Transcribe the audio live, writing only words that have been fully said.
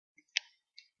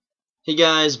Hey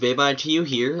guys, Bye to you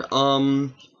here.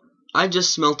 I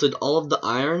just smelted all of the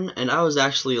iron, and I was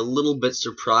actually a little bit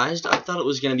surprised. I thought it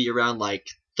was going to be around like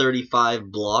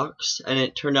 35 blocks, and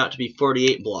it turned out to be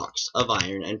 48 blocks of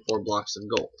iron and 4 blocks of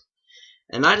gold.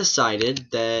 And I decided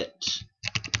that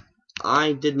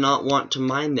I did not want to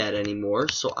mine that anymore,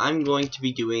 so I'm going to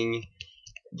be doing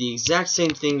the exact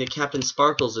same thing that Captain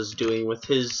Sparkles is doing with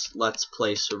his Let's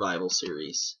Play Survival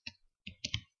series.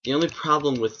 The only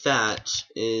problem with that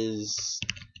is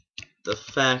the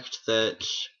fact that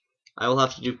I will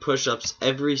have to do push-ups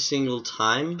every single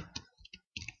time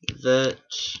that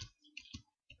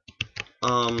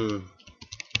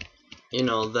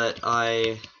that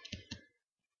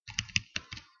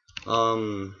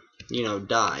I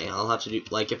die. I'll have to do,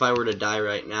 like, if I were to die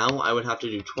right now, I would have to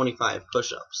do 25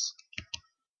 push-ups.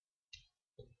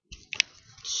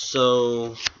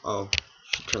 So,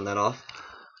 should turn that off.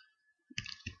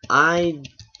 I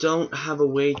don't have a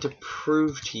way to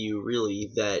prove to you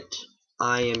really that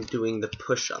I am doing the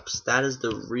push-ups. That is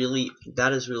really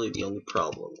the only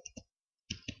problem.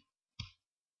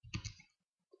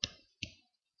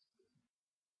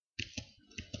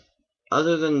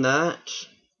 Other than that,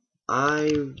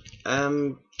 I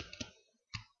am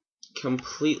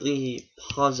completely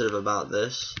positive about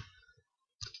this.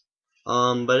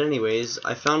 But anyways,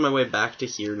 I found my way back to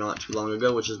here not too long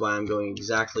ago, which is why I'm going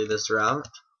exactly this route.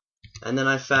 And then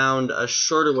I found a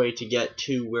shorter way to get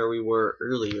to where we were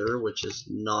earlier, which is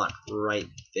not right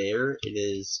there. It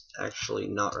is actually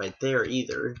not right there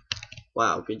either.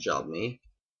 Wow, good job, me.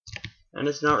 And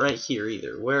it's not right here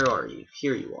either. Where are you?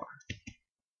 Here you are.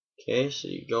 Okay, so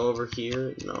you go over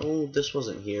here. No, this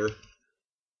wasn't here.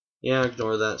 Yeah,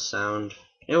 ignore that sound.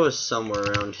 It was somewhere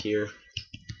around here.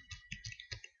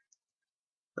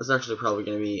 That's actually probably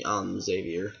going to be,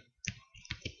 Xavier.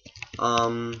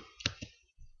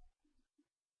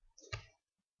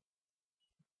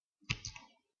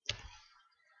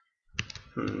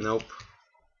 Nope.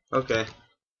 Okay.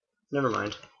 Never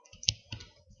mind.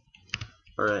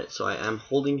 Alright, so I am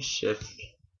holding shift.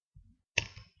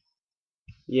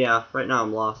 Yeah, right now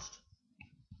I'm lost.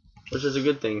 Which is a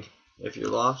good thing. If you're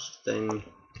lost, then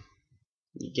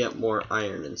you get more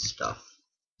iron and stuff.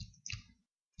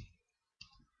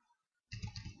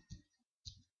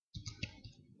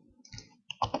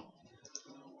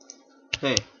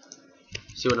 Hey,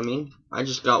 see what I mean? I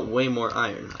just got way more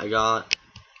iron. I got,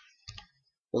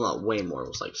 well, not way more, it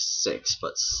was like 6,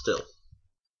 but still.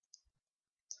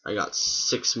 I got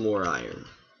 6 more iron.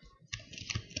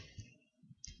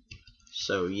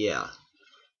 So yeah,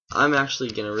 I'm actually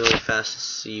gonna really fast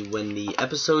see when the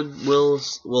episode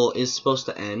is supposed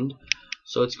to end.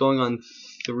 So it's going on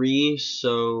 3,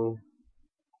 so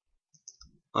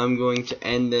I'm going to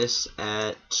end this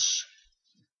at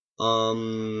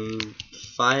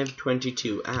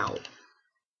 5:22. Ow.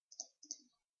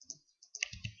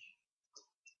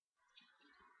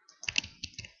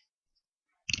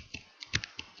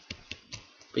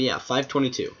 But yeah,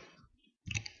 5:22.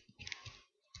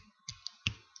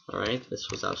 Alright, this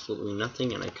was absolutely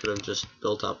nothing, and I could have just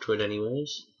built up to it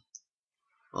anyways.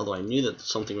 Although I knew that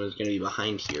something was going to be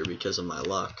behind here because of my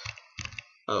luck.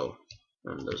 Oh,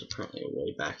 and there's apparently a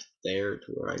way back there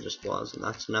to where I just was, and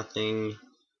that's nothing.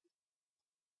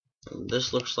 And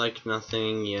this looks like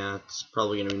nothing. Yeah, it's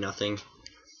probably going to be nothing.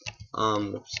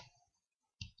 Whoops.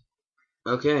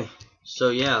 Okay, so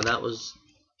yeah, that was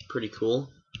pretty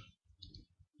cool.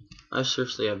 I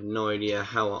seriously have no idea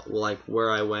how, like,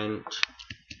 where I went.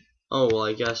 Oh, well,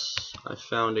 I guess I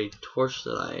found a torch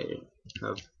that I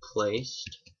have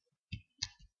placed.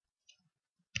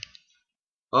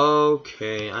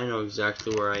 Okay, I know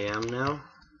exactly where I am now.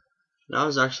 And I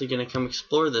was actually going to come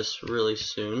explore this really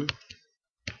soon.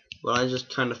 But I just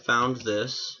kind of found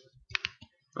this.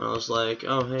 And I was like,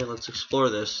 oh, hey, let's explore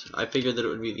this. I figured that it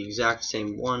would be the exact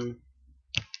same one.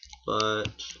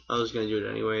 But I was going to do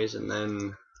it anyways, and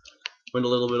then went a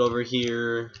little bit over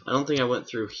here. I don't think I went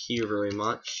through here very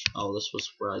much. Oh, this was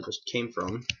where I just came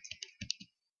from.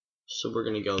 So we're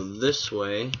going to go this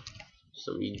way,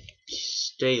 so we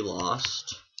stay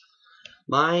lost.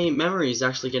 My memory is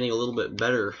actually getting a little bit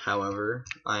better, however.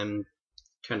 I'm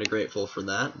kind of grateful for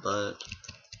that, but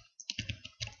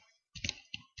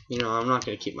you know, I'm not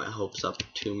going to keep my hopes up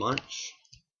too much.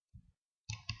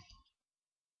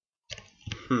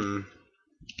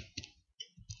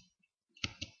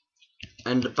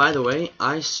 And by the way,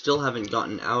 I still haven't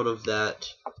gotten out of that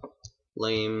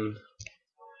lame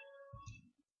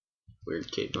weird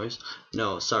cave noise.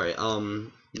 No, sorry,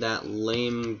 that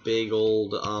lame big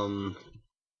old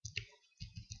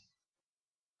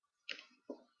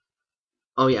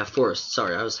oh yeah, forest.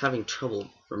 Sorry, I was having trouble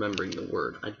remembering the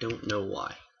word. I don't know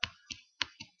why.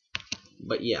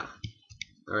 But yeah.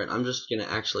 Alright, I'm just gonna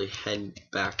actually head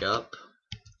back up.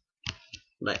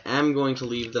 But I am going to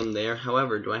leave them there.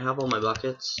 However, do I have all my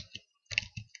buckets?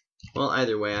 Well,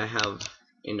 either way, I have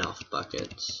enough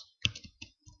buckets.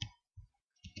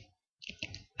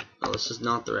 Oh, this is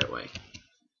not the right way.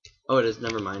 Oh, it is.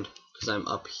 Never mind. Because I'm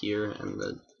up here and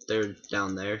they're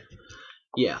down there.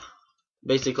 Yeah.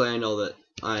 Basically, I know that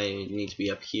I need to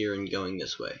be up here and going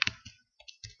this way.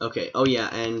 Okay. Oh, yeah.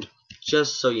 And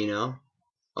just so you know.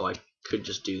 Oh, I could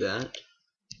just do that.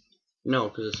 No,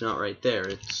 because it's not right there.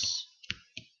 It's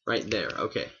right there.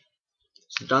 Okay.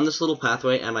 So done this little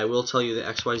pathway, and I will tell you the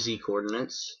XYZ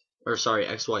coordinates. Or, sorry,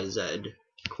 XYZ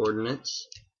coordinates.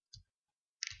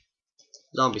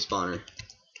 Zombie spawner.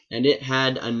 And it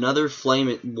had another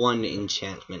Flame 1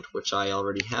 enchantment, which I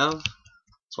already have.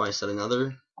 That's why I said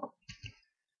another.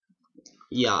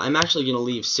 Yeah, I'm actually going to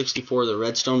leave 64 of the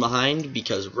redstone behind,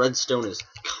 because redstone is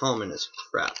common as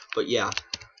crap. But yeah,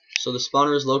 so the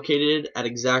spawner is located at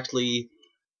exactly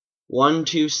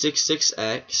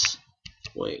 1266x.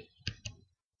 Wait.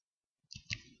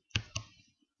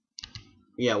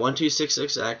 Yeah,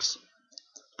 1266x.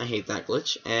 I hate that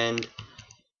glitch. And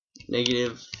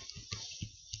negative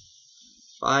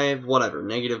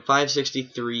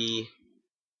 563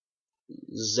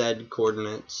 Z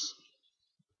coordinates.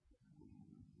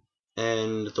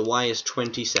 And the Y is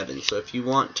 27. So if you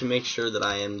want to make sure that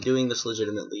I am doing this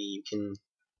legitimately, you can,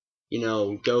 you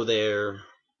know, go there,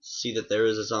 see that there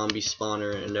is a zombie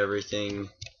spawner and everything.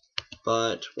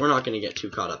 But we're not going to get too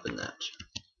caught up in that.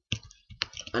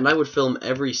 And I would film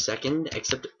every second,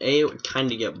 except A, it would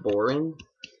kind of get boring.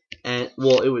 And,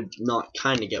 well, it would not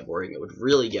kind of get boring, it would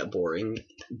really get boring.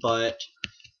 But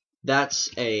that's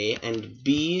A. And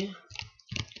B,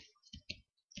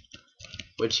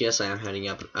 which, yes, I am heading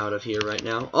up out of here right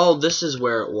now. Oh, this is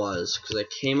where it was, because I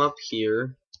came up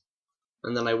here,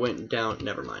 and then I went down.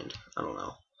 Never mind. I don't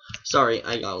know. Sorry,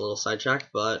 I got a little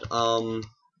sidetracked, but,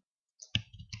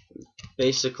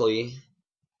 basically,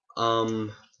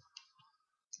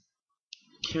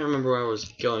 can't remember where I was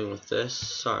going with this.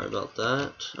 Sorry about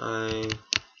that.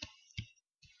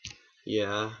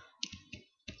 Yeah.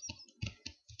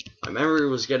 My memory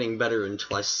was getting better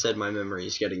until I said my memory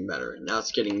is getting better, and now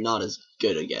it's getting not as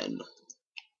good again.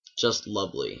 Just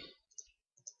lovely.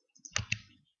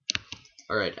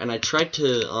 Alright, and I tried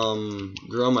to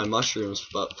grow my mushrooms,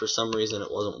 but for some reason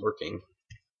it wasn't working.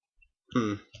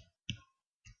 Do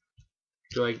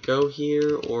I go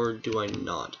here or do I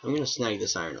not? I'm gonna snag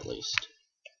this iron at least.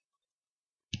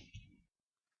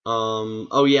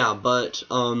 Oh yeah, but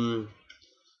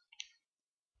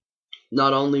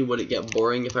not only would it get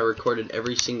boring if I recorded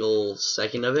every single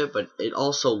second of it, but it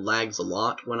also lags a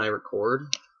lot when I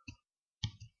record.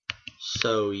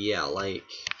 So yeah, like,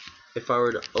 if I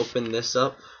were to open this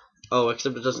up, oh,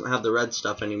 except it doesn't have the red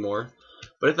stuff anymore.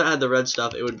 But if it had the red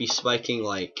stuff, it would be spiking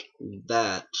like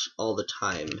that all the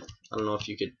time. I don't know if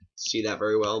you could see that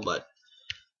very well, but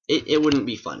it wouldn't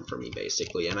be fun for me,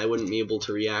 basically, and I wouldn't be able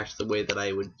to react the way that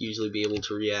I would usually be able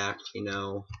to react, you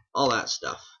know, all that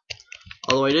stuff.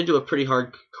 Although I did do a pretty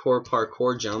hardcore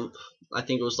parkour jump. I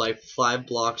think it was like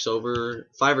 5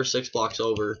 or 6 blocks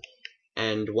over,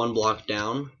 and 1 block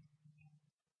down.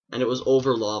 And it was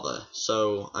over lava,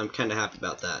 so I'm kind of happy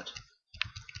about that.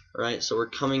 Alright, so we're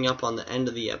coming up on the end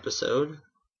of the episode.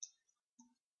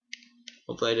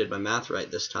 Hopefully I did my math right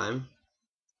this time.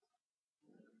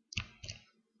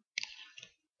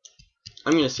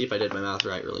 I'm going to see if I did my math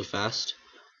right really fast.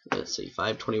 Let's see,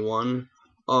 5:21.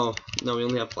 Oh, no, we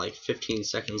only have like 15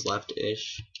 seconds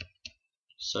left-ish.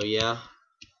 So yeah.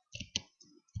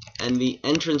 And the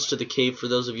entrance to the cave, for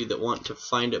those of you that want to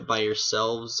find it by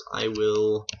yourselves, I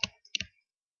will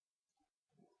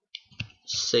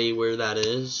say where that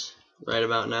is right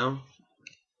about now.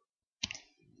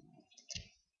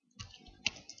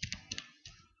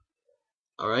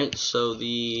 Alright, so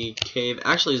the cave,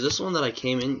 actually, is this the one that I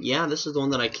came in? Yeah, this is the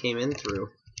one that I came in through.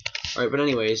 Alright, but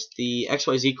anyways, the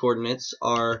XYZ coordinates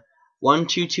are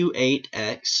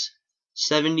 1228x,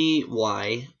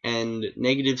 70y, and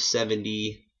negative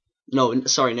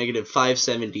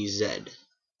 570z.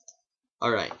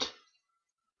 Alright.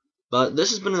 But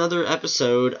this has been another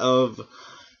episode of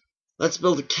Let's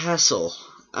Build a Castle.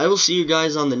 I will see you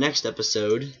guys on the next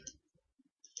episode.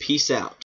 Peace out.